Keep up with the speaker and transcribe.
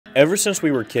Ever since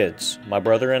we were kids, my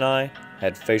brother and I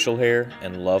had facial hair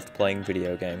and loved playing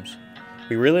video games.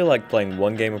 We really liked playing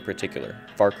one game in particular,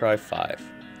 Farcry 5.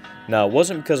 Now, it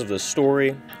wasn't because of the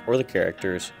story or the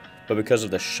characters, but because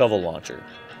of the shovel launcher.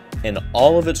 In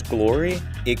all of its glory,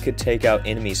 it could take out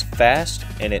enemies fast,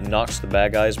 and it knocks the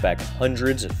bad guys back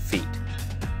hundreds of feet.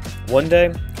 One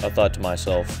day, I thought to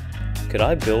myself, could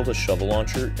I build a shovel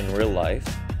launcher in real life?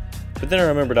 But then I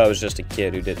remembered I was just a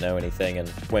kid who didn't know anything and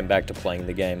went back to playing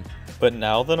the game. But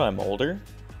now that I'm older,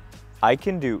 I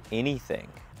can do anything.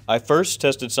 I first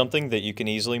tested something that you can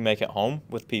easily make at home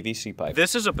with PVC pipe.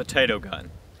 This is a potato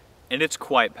gun, and it's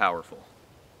quite powerful.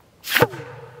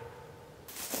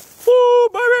 Woo,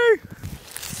 baby!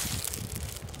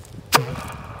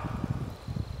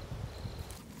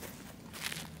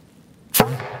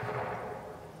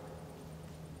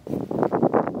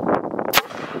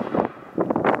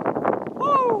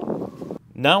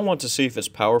 Now I want to see if it's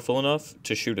powerful enough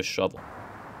to shoot a shovel.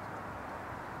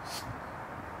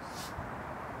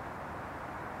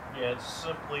 Yeah, it's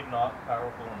simply not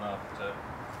powerful enough to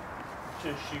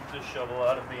shoot the shovel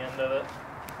out of the end of it.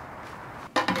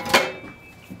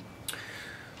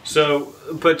 So,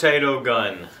 potato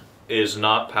gun is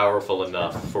not powerful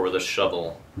enough for the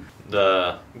shovel.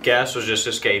 The gas was just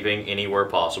escaping anywhere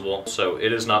possible, so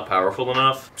it is not powerful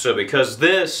enough. So because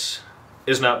this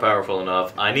is not powerful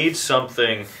enough, I need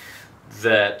something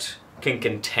that can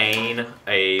contain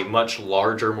a much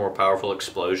larger, more powerful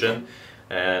explosion,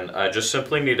 and I just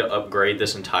simply need to upgrade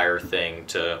this entire thing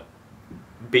to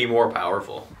be more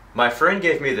powerful. My friend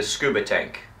gave me the scuba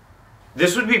tank.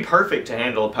 This would be perfect to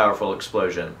handle a powerful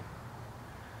explosion.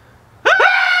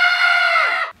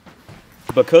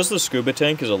 Because the scuba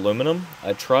tank is aluminum,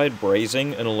 I tried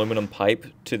brazing an aluminum pipe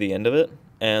to the end of it,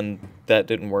 and that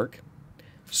didn't work.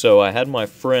 So I had my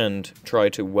friend try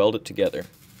to weld it together,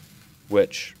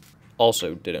 which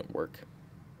also didn't work.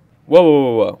 Whoa, whoa,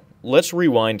 whoa, whoa. Let's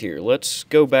rewind here. Let's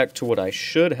go back to what I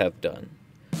should have done.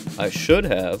 I should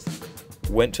have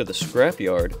went to the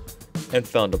scrapyard and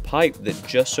found a pipe that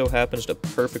just so happens to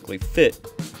perfectly fit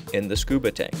in the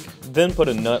scuba tank. Then put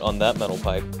a nut on that metal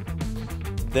pipe.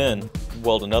 Then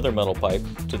weld another metal pipe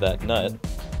to that nut.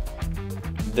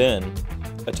 Then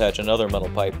attach another metal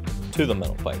pipe to the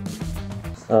metal pipe.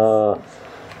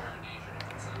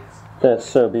 That's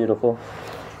so beautiful.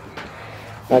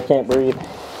 I can't breathe.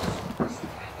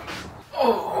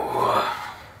 Oh.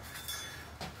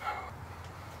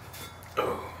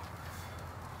 Oh.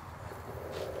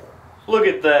 Look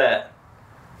at that.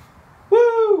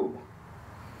 Woo!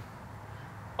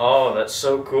 Oh, that's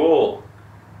so cool.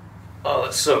 Oh,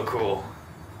 that's so cool.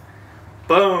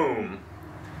 Boom!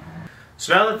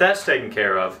 So now that that's taken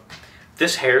care of,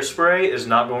 this hairspray is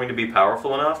not going to be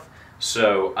powerful enough,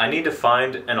 so I need to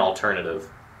find an alternative.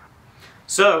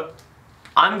 So,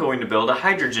 I'm going to build a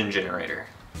hydrogen generator.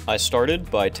 I started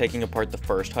by taking apart the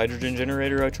first hydrogen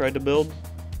generator I tried to build,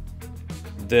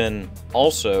 then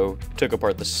also took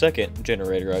apart the second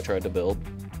generator I tried to build,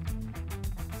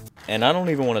 and I don't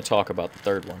even want to talk about the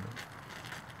third one.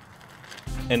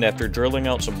 And after drilling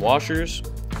out some washers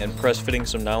and press fitting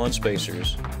some nylon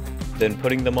spacers, then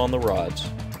putting them on the rods,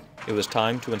 it was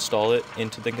time to install it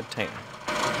into the container.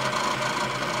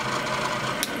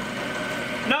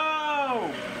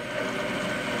 No!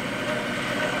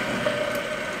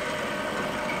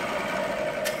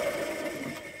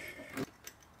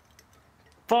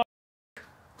 Fuck.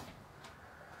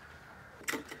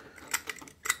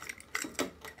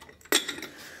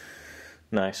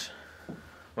 Nice.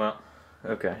 Well,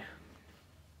 okay.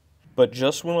 But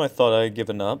just when I thought I had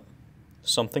given up,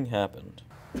 something happened.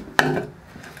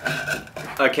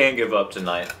 I can't give up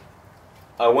tonight.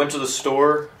 I went to the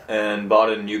store and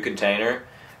bought a new container,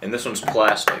 and this one's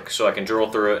plastic, so I can drill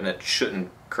through it and it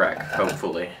shouldn't crack,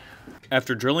 hopefully.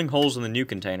 After drilling holes in the new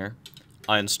container,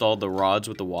 I installed the rods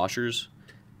with the washers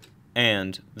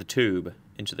and the tube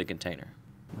into the container.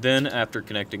 Then, after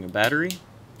connecting a battery,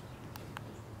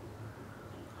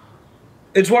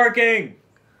 it's working!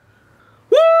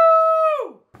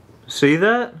 Woo! See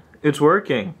that? It's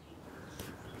working.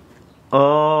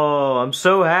 Oh, I'm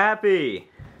so happy.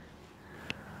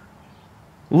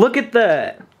 Look at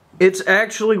that. It's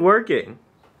actually working.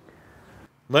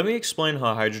 Let me explain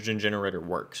how a hydrogen generator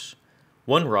works.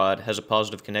 One rod has a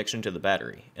positive connection to the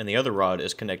battery, and the other rod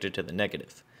is connected to the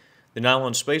negative. The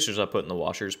nylon spacers I put in the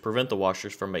washers prevent the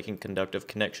washers from making conductive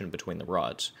connection between the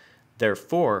rods.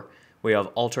 Therefore, we have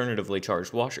alternatively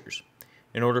charged washers.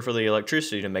 In order for the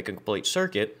electricity to make a complete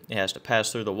circuit, it has to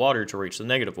pass through the water to reach the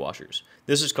negative washers.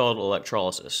 This is called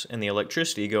electrolysis, and the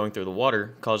electricity going through the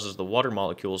water causes the water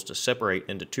molecules to separate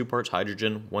into 2 parts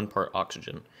hydrogen, 1 part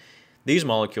oxygen. These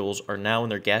molecules are now in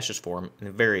their gaseous form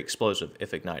and very explosive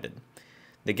if ignited.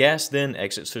 The gas then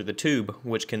exits through the tube,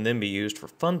 which can then be used for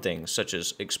fun things such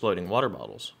as exploding water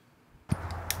bottles.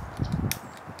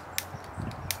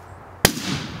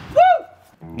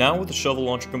 Now with the shovel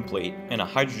launcher complete and a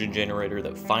hydrogen generator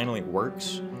that finally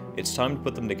works, it's time to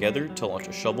put them together to launch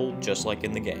a shovel just like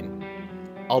in the game.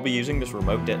 I'll be using this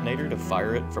remote detonator to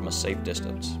fire it from a safe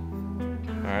distance.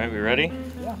 Alright, we ready?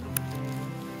 Yeah.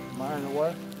 Am I in the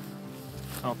way?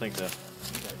 I don't think so.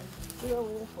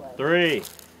 Okay. 3,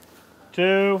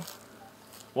 2,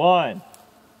 1.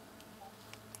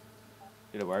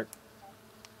 Did it work?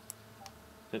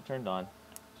 Is it turned on?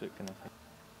 Is it connected?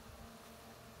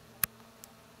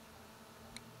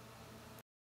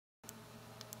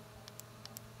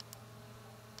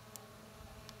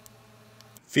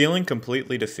 Feeling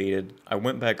completely defeated, I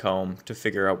went back home to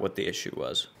figure out what the issue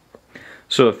was.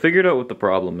 So I figured out what the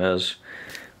problem is.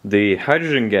 The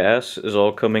hydrogen gas is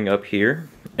all coming up here,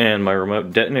 and my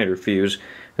remote detonator fuse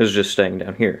is just staying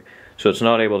down here. So it's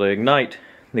not able to ignite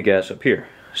the gas up here.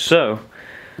 So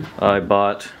I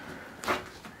bought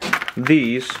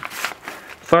these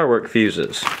firework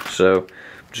fuses. So I'm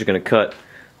just going to cut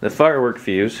the firework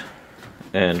fuse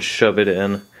and shove it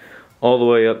in all the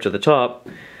way up to the top.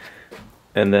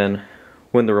 And then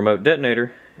when the remote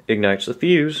detonator ignites the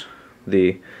fuse,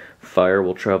 the fire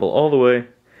will travel all the way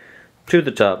to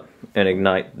the top and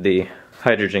ignite the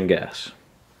hydrogen gas.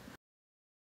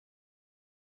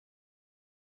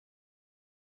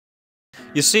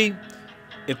 You see,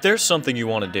 if there's something you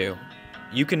want to do,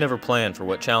 you can never plan for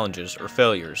what challenges or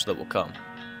failures that will come.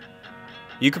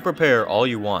 You can prepare all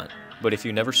you want, but if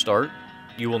you never start,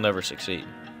 you will never succeed.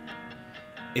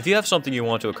 If you have something you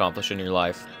want to accomplish in your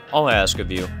life, all I ask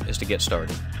of you is to get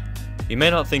started. You may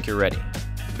not think you're ready,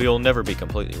 but you'll never be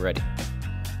completely ready.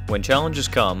 When challenges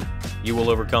come, you will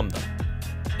overcome them,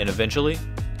 and eventually,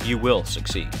 you will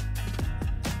succeed.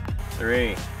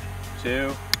 3, 2,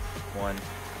 1.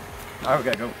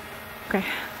 Okay, go. Okay.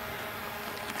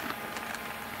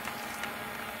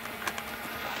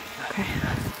 Okay.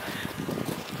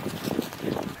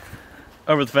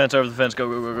 Over the fence, go,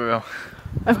 go, go, go, go.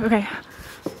 Oh, okay.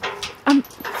 I'm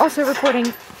also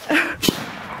recording.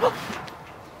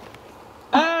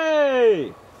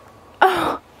 Hey!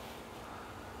 Oh.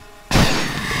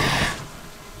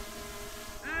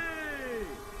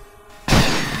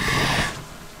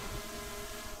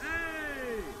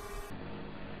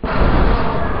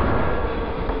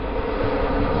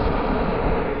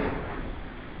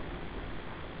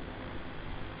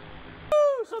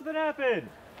 Something happened!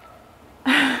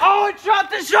 Oh, it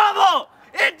dropped the shovel!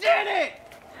 It did it!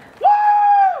 Woo!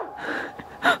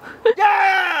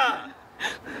 Yeah!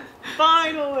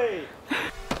 Finally!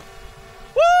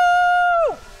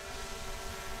 Woo!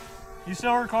 You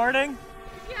still recording?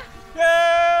 Yeah.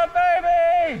 Yeah,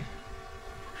 baby!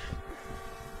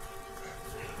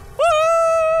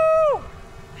 Woo!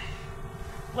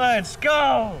 Let's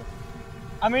go!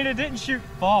 I mean, it didn't shoot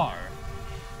far,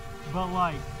 but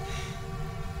like,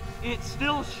 it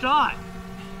still shot.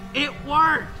 It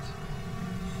worked.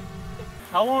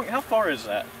 How far is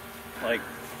that? Like,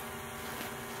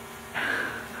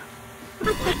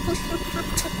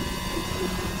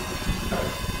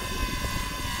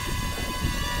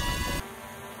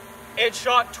 it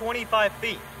shot 25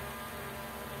 feet.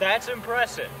 That's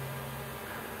impressive.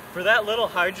 For that little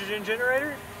hydrogen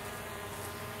generator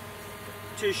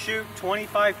to shoot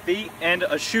 25 feet and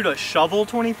shoot a shovel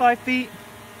 25 feet,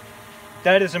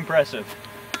 that is impressive.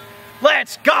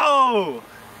 Let's go!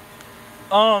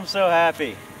 Oh, I'm so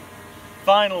happy.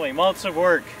 Finally, months of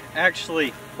work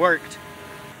actually worked.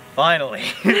 Finally.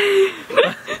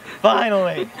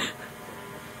 Finally.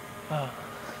 Oh.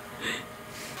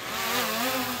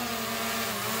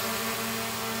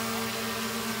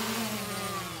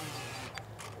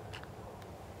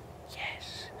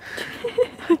 Yes.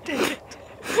 I did it.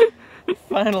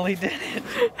 Finally did it.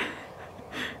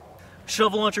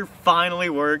 Shovel launcher finally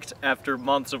worked after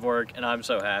months of work, and I'm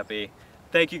so happy.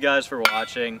 Thank you guys for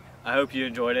watching. I hope you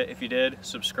enjoyed it. If you did,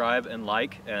 subscribe and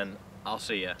like, and I'll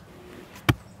see ya.